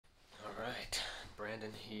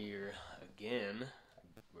Brandon here again.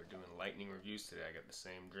 We're doing lightning reviews today. I got the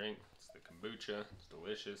same drink. It's the kombucha. It's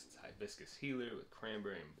delicious. It's hibiscus healer with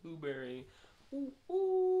cranberry and blueberry. Ooh,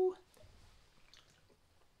 ooh.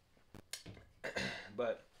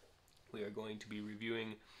 But we are going to be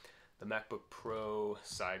reviewing the MacBook Pro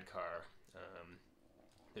Sidecar.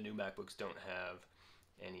 The new MacBooks don't have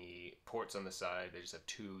any ports on the side. They just have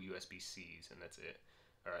two USB-Cs and that's it.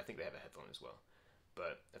 Or I think they have a headphone as well.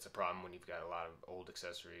 But that's a problem when you've got a lot of old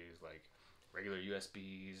accessories like regular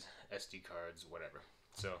USBs, SD cards, whatever.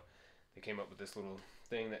 So they came up with this little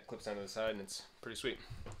thing that clips onto the side and it's pretty sweet.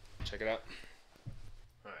 Check it out.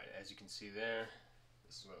 Alright, as you can see there,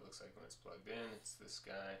 this is what it looks like when it's plugged in. It's this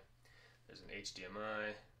guy. There's an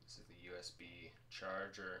HDMI. This is the USB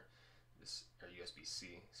charger. This, or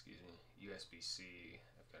USB-C, excuse me. USB-C.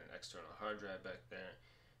 I've got an external hard drive back there.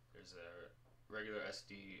 There's a regular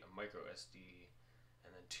SD, a microSD,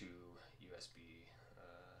 and then two USB,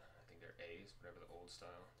 I think they're A's, whatever the old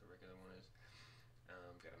style, the regular one is.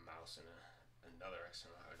 Got a mouse and another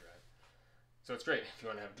external hard drive. So it's great if you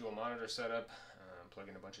want to have dual monitor setup, plug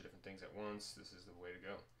in a bunch of different things at once. This is the way to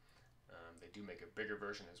go. They do make a bigger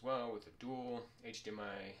version as well with a dual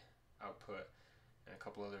HDMI output and a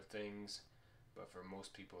couple other things, but for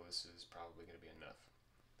most people this is probably going to be enough.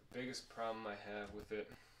 The biggest problem I have with it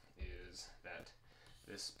is that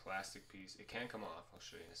this plastic piece, it can come off, I'll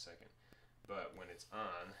show you in a second, but when it's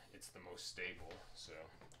on, it's the most stable. So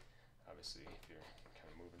obviously if you're kind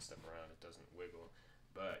of moving stuff around, it doesn't wiggle,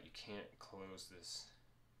 but you can't close this,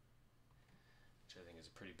 which I think is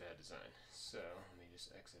a pretty bad design. So let me just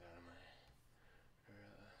exit out of my,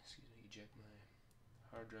 eject my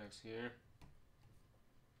hard drives here.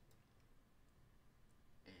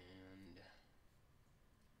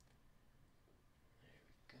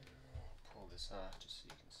 This off just so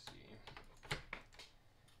you can see.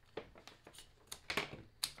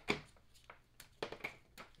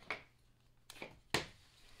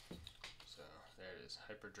 So there it is.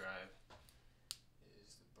 HyperDrive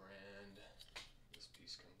is the brand. This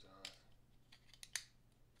piece comes off.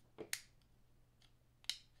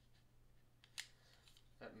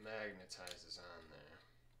 That magnetizes on there.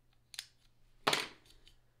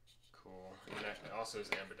 Cool. And that also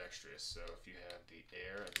is ambidextrous, so if you have the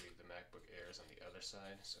Air, I believe the MacBook Air is on the other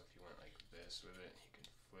side, so if you went like this with it, you can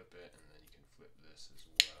flip it, and then you can flip this as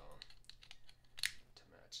well to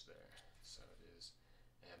match there. So it is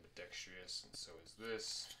ambidextrous, and so is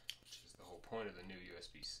this, which is the whole point of the new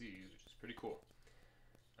USB-Cs, which is pretty cool.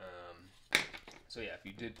 So yeah, if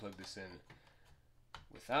you did plug this in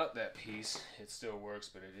without that piece, it still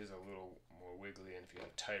works, but it is a little more wiggly, and if you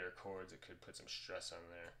have tighter cords, it could put some stress on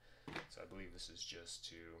there. So I believe this is just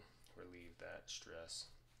to relieve that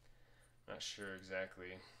stress. Not sure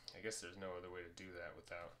exactly. I guess there's no other way to do that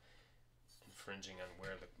without infringing on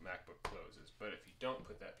where the MacBook closes. But if you don't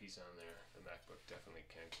put that piece on there, the MacBook definitely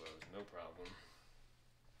can close, no problem.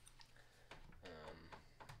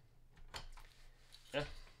 Yeah,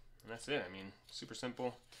 and that's it. I mean, super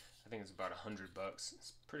simple. I think it's about $100.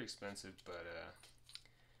 It's pretty expensive, but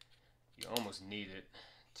you almost need it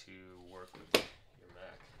to work with your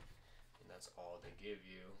Mac. That's all they give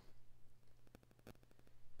you,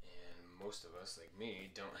 and most of us, like me,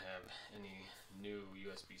 don't have any new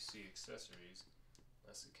USB-C accessories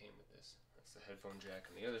unless it came with this. That's the headphone jack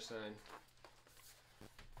on the other side.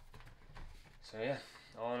 So yeah,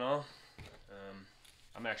 all in all,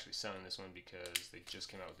 I'm actually selling this one because they just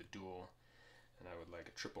came out with a dual, and I would like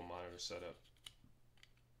a triple monitor setup,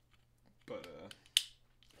 but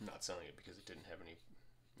I'm not selling it because it didn't have any,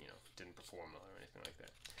 it didn't perform well or anything like that.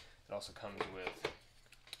 It also comes with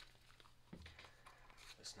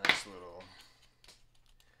this nice little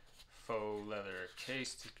faux leather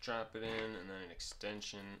case to drop it in, and then an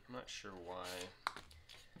extension. I'm not sure why.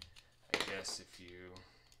 I guess if you,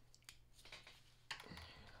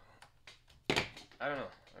 I don't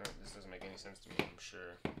know. This doesn't make any sense to me. I'm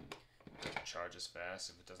sure it doesn't charge as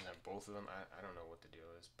fast if it doesn't have both of them. I don't know what the deal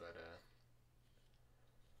is, but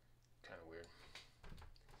kind of weird.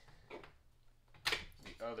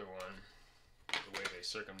 The other one, the way they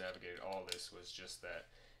circumnavigated all this was just that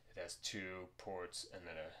it has two ports and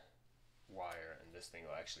then a wire, and this thing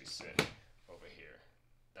will actually sit over here.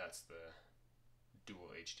 That's the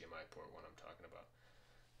dual HDMI port one I'm talking about.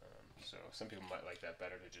 So some people might like that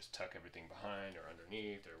better, to just tuck everything behind or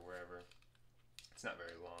underneath or wherever. It's not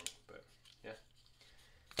very long, but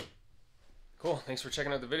yeah. Cool, thanks for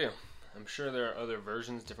checking out the video. I'm sure there are other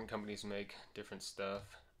versions, different companies make different stuff.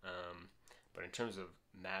 But in terms of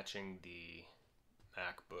matching the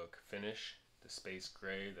MacBook finish, the space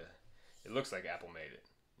gray, it looks like Apple made it.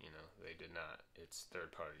 They did not. It's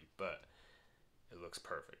third party, but it looks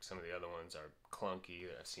perfect. Some of the other ones are clunky.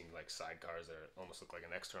 I've seen like sidecars that almost look like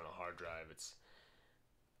an external hard drive. It's,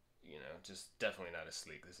 you know, just definitely not as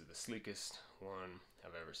sleek. This is the sleekest one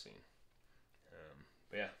I've ever seen.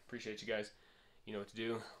 But yeah, appreciate you guys. You know what to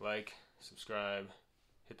do. Like, subscribe,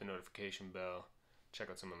 hit the notification bell, check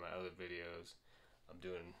out some of my other videos. I'm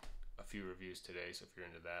doing a few reviews today, so if you're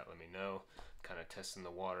into that, let me know. Kind of testing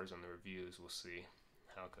the waters on the reviews. We'll see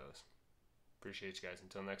how it goes. Appreciate you guys.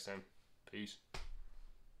 Until next time, peace.